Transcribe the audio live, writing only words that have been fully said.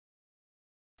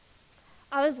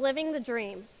I was living the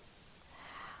dream.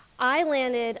 I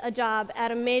landed a job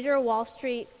at a major Wall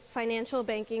Street financial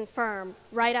banking firm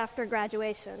right after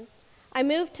graduation. I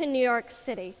moved to New York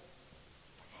City.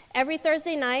 Every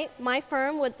Thursday night, my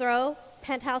firm would throw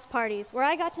penthouse parties where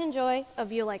I got to enjoy a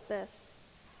view like this.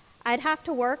 I'd have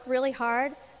to work really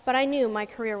hard, but I knew my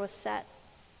career was set.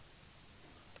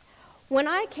 When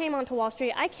I came onto Wall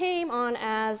Street, I came on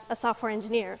as a software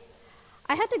engineer.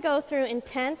 I had to go through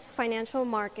intense financial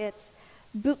markets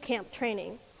boot camp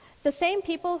training. The same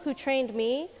people who trained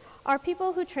me are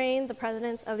people who trained the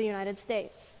presidents of the United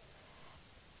States.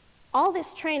 All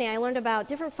this training, I learned about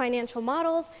different financial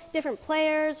models, different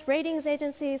players, ratings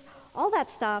agencies, all that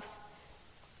stuff.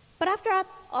 But after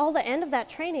all the end of that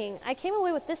training, I came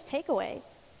away with this takeaway,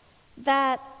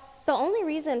 that the only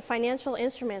reason financial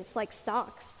instruments like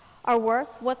stocks are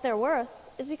worth what they're worth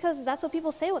is because that's what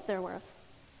people say what they're worth.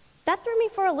 That threw me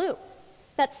for a loop,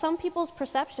 that some people's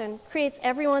perception creates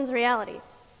everyone's reality.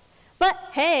 But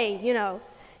hey, you know,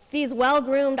 these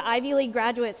well-groomed Ivy League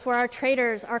graduates were our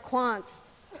traders, our quants,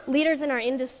 leaders in our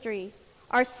industry,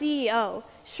 our CEO.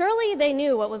 Surely they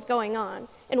knew what was going on,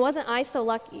 and wasn't I so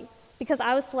lucky because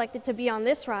I was selected to be on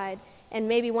this ride, and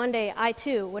maybe one day I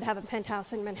too would have a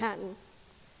penthouse in Manhattan.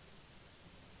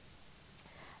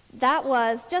 That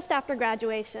was just after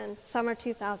graduation, summer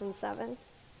 2007.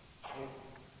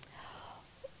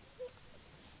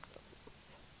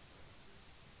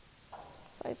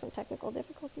 Sorry, some technical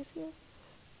difficulties here.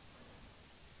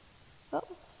 Oh.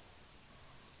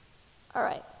 All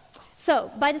right.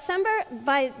 So by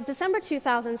December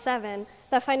 2007,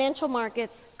 the financial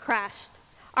markets crashed.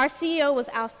 Our CEO was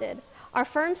ousted. Our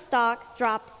firm's stock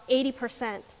dropped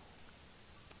 80%.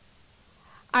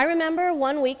 I remember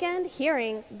one weekend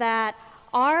hearing that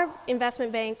our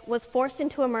investment bank was forced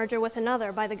into a merger with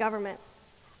another by the government.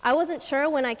 I wasn't sure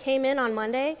when I came in on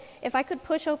Monday if I could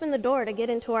push open the door to get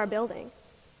into our building.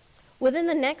 Within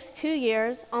the next 2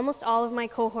 years, almost all of my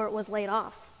cohort was laid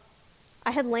off.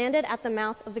 I had landed at the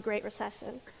mouth of the Great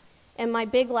Recession, and my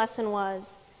big lesson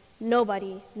was,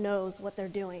 nobody knows what they're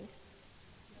doing.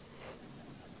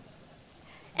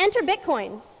 Enter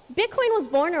Bitcoin. Bitcoin was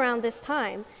born around this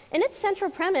time, and its central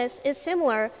premise is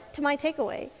similar to my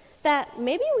takeaway, that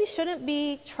maybe we shouldn't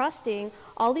be trusting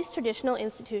all these traditional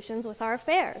institutions with our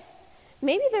affairs.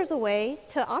 Maybe there's a way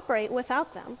to operate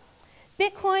without them.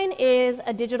 Bitcoin is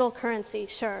a digital currency,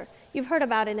 sure. You've heard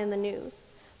about it in the news.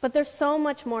 But there's so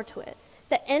much more to it.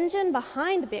 The engine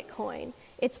behind Bitcoin,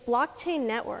 its blockchain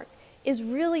network, is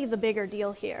really the bigger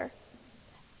deal here.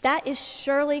 That is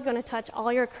surely going to touch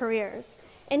all your careers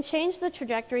and change the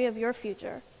trajectory of your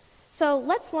future. So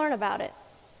let's learn about it.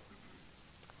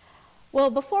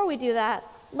 Well, before we do that,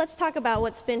 let's talk about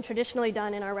what's been traditionally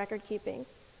done in our record keeping.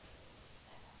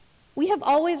 We have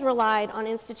always relied on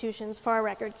institutions for our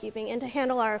record keeping and to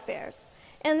handle our affairs.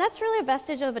 And that's really a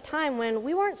vestige of a time when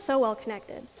we weren't so well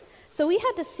connected. So we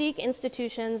had to seek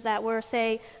institutions that were,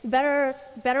 say, better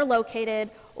located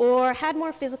or had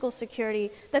more physical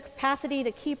security, the capacity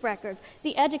to keep records,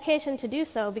 the education to do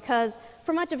so, because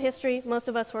for much of history, most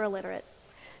of us were illiterate.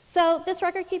 So this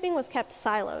record keeping was kept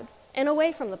siloed and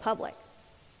away from the public.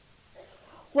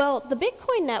 Well, the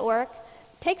Bitcoin network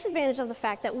takes advantage of the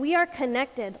fact that we are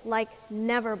connected like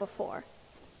never before.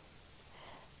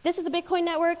 This is the Bitcoin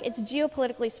network. It's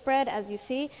geopolitically spread, as you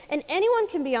see, and anyone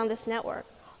can be on this network.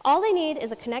 All they need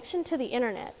is a connection to the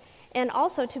internet and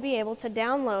also to be able to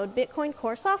download Bitcoin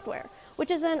Core software,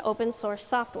 which is an open source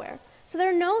software. So there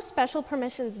are no special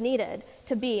permissions needed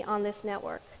to be on this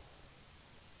network.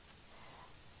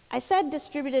 I said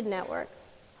distributed network.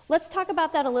 Let's talk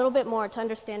about that a little bit more to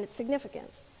understand its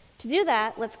significance. To do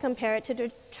that, let's compare it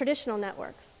to traditional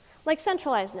networks, like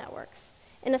centralized networks.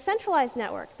 In a centralized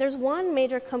network, there's one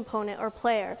major component or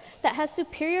player that has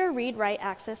superior read-write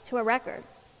access to a record.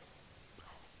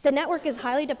 The network is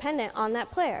highly dependent on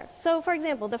that player. So, for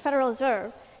example, the Federal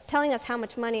Reserve telling us how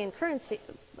much money in currency,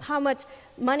 how much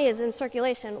money is in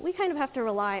circulation, we kind of have to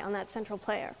rely on that central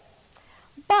player.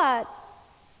 But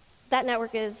that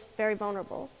network is very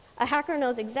vulnerable. A hacker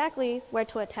knows exactly where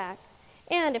to attack.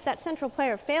 And if that central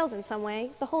player fails in some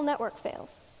way, the whole network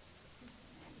fails.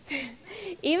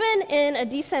 Even in a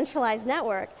decentralized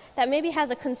network that maybe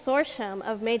has a consortium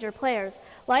of major players,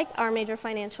 like our major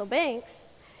financial banks,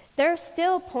 there are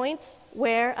still points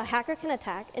where a hacker can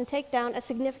attack and take down a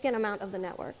significant amount of the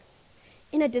network.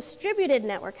 In a distributed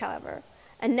network, however,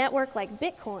 a network like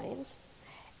Bitcoin's,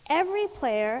 every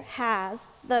player has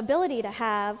the ability to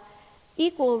have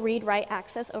equal read-write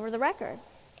access over the record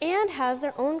and has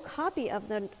their own copy of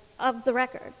the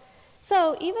record.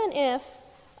 So even if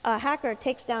a hacker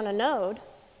takes down a node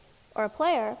or a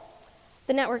player,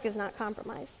 the network is not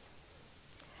compromised.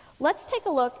 Let's take a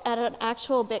look at an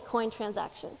actual Bitcoin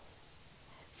transaction.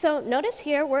 So notice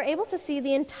here, we're able to see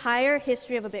the entire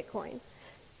history of a Bitcoin,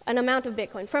 an amount of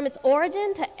Bitcoin, from its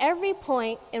origin to every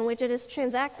point in which it is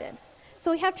transacted. So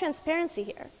we have transparency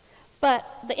here. But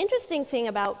the interesting thing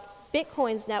about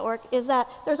Bitcoin's network is that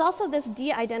there's also this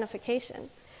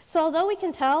de-identification. So although we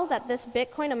can tell that this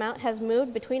Bitcoin amount has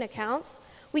moved between accounts,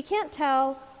 we can't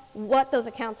tell what those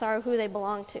accounts are or who they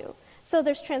belong to. So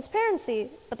there's transparency,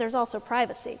 but there's also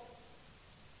privacy.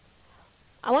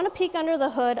 I want to peek under the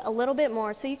hood a little bit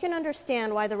more so you can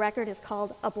understand why the record is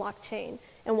called a blockchain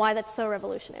and why that's so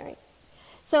revolutionary.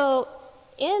 So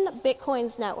in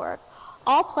Bitcoin's network,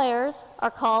 all players are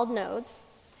called nodes,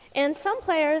 and some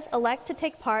players elect to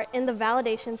take part in the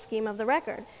validation scheme of the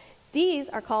record. These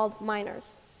are called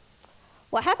miners.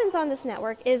 What happens on this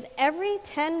network is every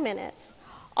 10 minutes,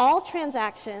 all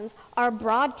transactions are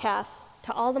broadcast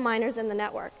to all the miners in the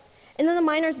network. And then the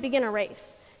miners begin a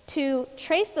race to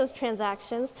trace those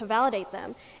transactions, to validate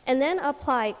them, and then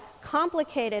apply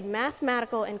complicated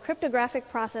mathematical and cryptographic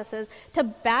processes to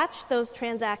batch those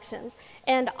transactions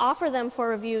and offer them for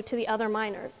review to the other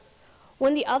miners.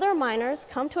 When the other miners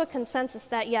come to a consensus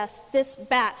that yes, this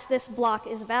batch, this block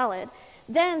is valid,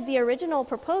 then the original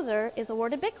proposer is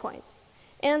awarded Bitcoin.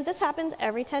 And this happens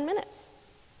every 10 minutes.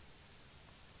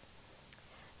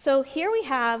 So here we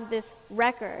have this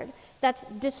record that's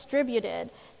distributed,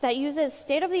 that uses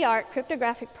state-of-the-art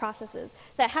cryptographic processes,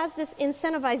 that has this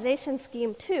incentivization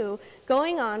scheme too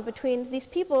going on between these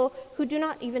people who do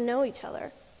not even know each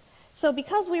other. So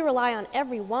because we rely on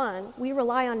everyone, we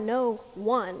rely on no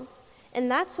one. And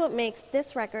that's what makes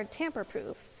this record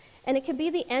tamper-proof. And it can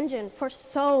be the engine for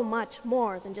so much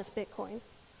more than just Bitcoin.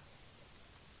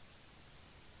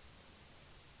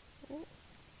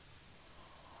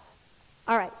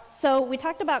 All right, so we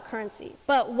talked about currency,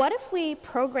 but what if we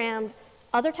programmed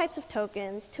other types of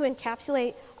tokens to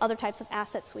encapsulate other types of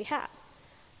assets we have?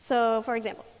 So for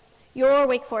example, your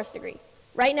Wake Forest degree.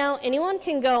 Right now, anyone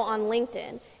can go on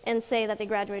LinkedIn and say that they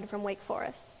graduated from Wake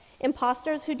Forest.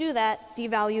 Imposters who do that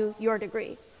devalue your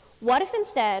degree. What if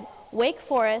instead Wake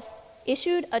Forest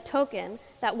issued a token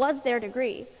that was their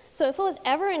degree? So if it was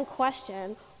ever in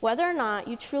question whether or not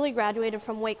you truly graduated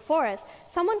from Wake Forest,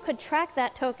 someone could track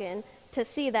that token to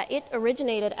see that it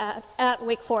originated at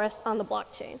Wake Forest on the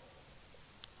blockchain.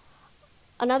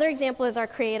 Another example is our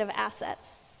creative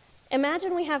assets.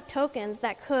 Imagine we have tokens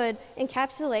that could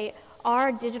encapsulate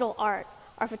our digital art,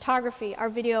 our photography, our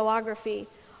videography,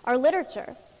 our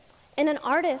literature. And an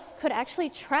artist could actually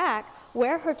track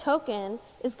where her token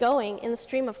is going in the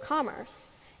stream of commerce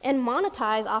and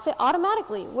monetize off it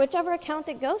automatically, whichever account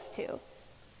it goes to.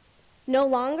 No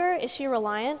longer is she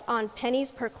reliant on pennies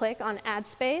per click on ad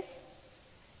space.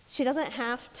 She doesn't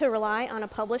have to rely on a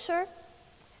publisher.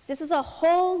 This is a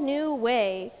whole new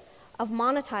way of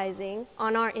monetizing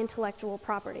on our intellectual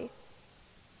property.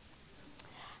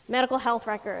 Medical health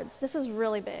records. This is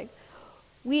really big.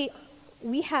 We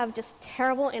have just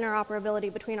terrible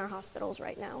interoperability between our hospitals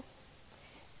right now.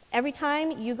 Every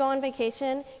time you go on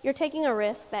vacation, you're taking a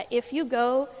risk that if you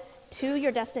go to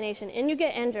your destination and you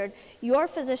get injured, your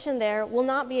physician there will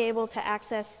not be able to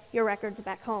access your records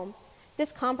back home.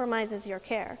 This compromises your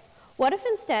care. What if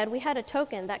instead we had a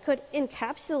token that could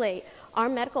encapsulate our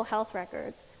medical health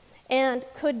records and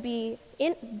could be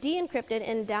de-encrypted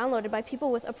and downloaded by people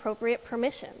with appropriate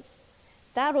permissions?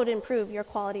 That would improve your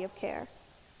quality of care.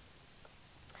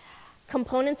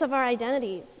 Components of our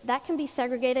identity, that can be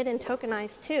segregated and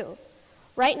tokenized too.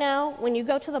 Right now, when you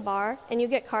go to the bar and you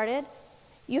get carded,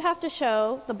 you have to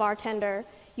show the bartender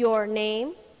your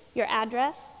name, your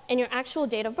address, and your actual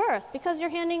date of birth because you're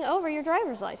handing over your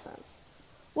driver's license.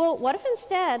 Well, what if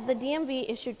instead the DMV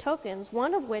issued tokens,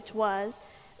 one of which was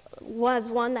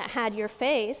one that had your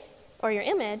face or your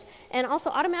image and also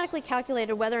automatically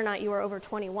calculated whether or not you were over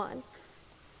 21.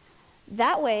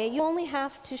 That way, you only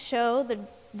have to show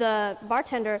the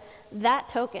bartender that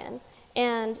token,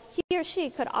 and he or she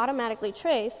could automatically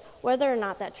trace whether or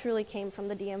not that truly came from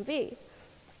the DMV.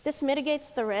 This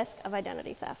mitigates the risk of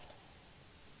identity theft.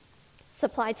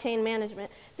 Supply chain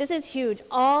management. This is huge.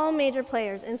 All major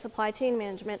players in supply chain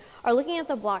management are looking at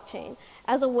the blockchain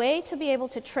as a way to be able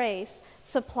to trace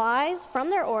supplies from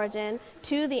their origin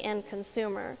to the end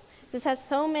consumer. This has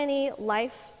so many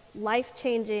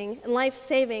life-changing and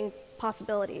life-saving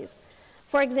possibilities.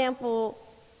 For example,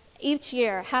 each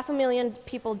year, 500,000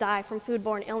 people die from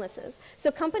foodborne illnesses.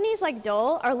 So companies like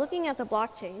Dole are looking at the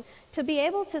blockchain to be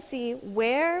able to see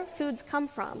where foods come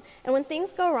from. And when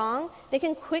things go wrong, they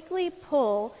can quickly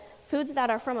pull foods that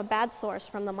are from a bad source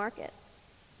from the market.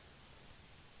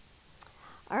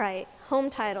 All right,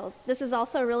 home titles. This is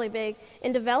also really big.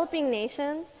 In developing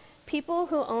nations, people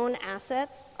who own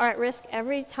assets are at risk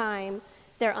every time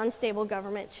their unstable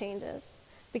government changes.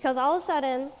 Because all of a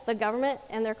sudden, the government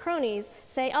and their cronies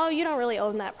say, oh, you don't really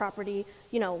own that property,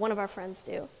 one of our friends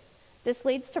do. This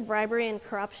leads to bribery and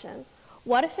corruption.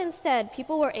 What if instead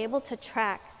people were able to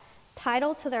track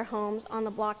title to their homes on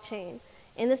the blockchain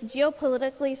in this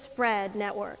geopolitically spread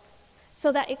network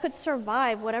so that it could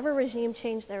survive whatever regime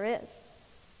change there is?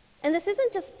 And this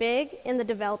isn't just big in the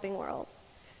developing world.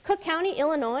 Cook County,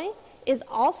 Illinois is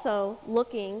also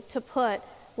looking to put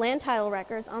land title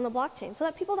records on the blockchain so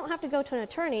that people don't have to go to an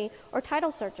attorney or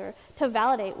title searcher to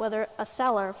validate whether a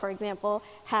seller, for example,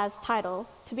 has title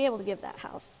to be able to give that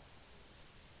house.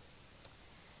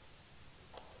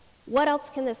 What else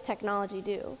can this technology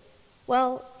do?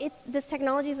 Well, this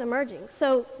technology is emerging,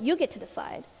 so you get to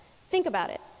decide. Think about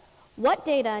it. What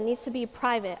data needs to be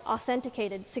private,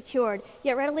 authenticated, secured,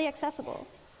 yet readily accessible?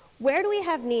 Where do we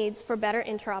have needs for better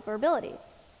interoperability?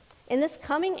 In this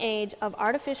coming age of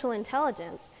artificial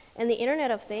intelligence and the Internet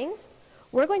of Things,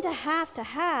 we're going to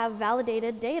have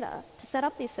validated data to set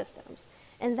up these systems,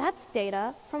 and that's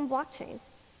data from blockchain.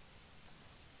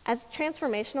 As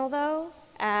transformational, though,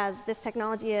 as this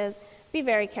technology is, be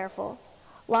very careful.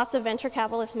 Lots of venture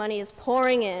capitalist money is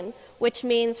pouring in, which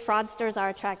means fraudsters are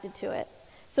attracted to it.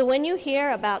 So when you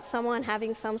hear about someone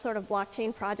having some sort of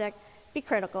blockchain project, be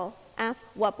critical. Ask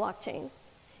what blockchain.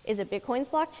 Is it Bitcoin's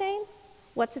blockchain?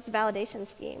 What's its validation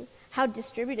scheme? How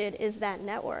distributed is that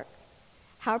network?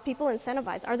 How are people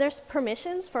incentivized? Are there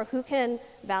permissions for who can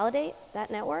validate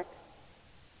that network?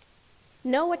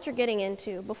 Know what you're getting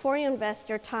into before you invest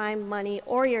your time, money,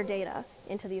 or your data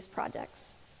into these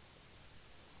projects.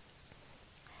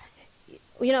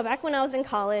 Back when I was in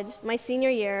college, my senior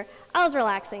year, I was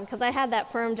relaxing because I had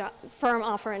that firm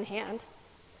offer in hand.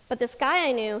 But this guy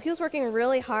I knew, he was working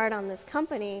really hard on this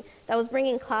company that was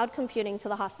bringing cloud computing to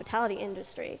the hospitality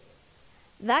industry.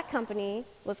 That company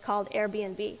was called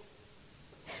Airbnb.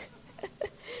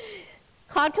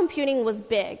 Cloud computing was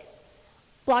big.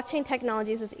 Blockchain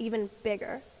technologies is even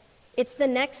bigger. It's the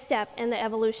next step in the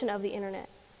evolution of the internet,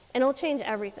 and it'll change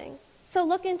everything. So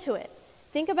look into it.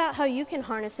 Think about how you can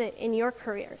harness it in your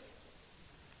careers.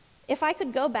 If I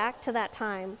could go back to that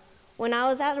time when I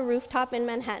was at a rooftop in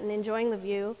Manhattan enjoying the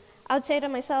view, I would say to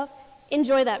myself,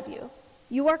 enjoy that view.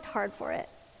 You worked hard for it.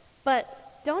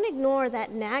 But don't ignore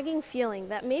that nagging feeling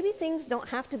that maybe things don't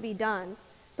have to be done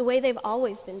the way they've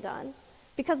always been done.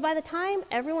 Because by the time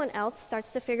everyone else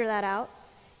starts to figure that out,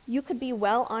 you could be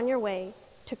well on your way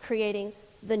to creating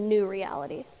the new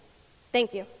reality.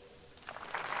 Thank you.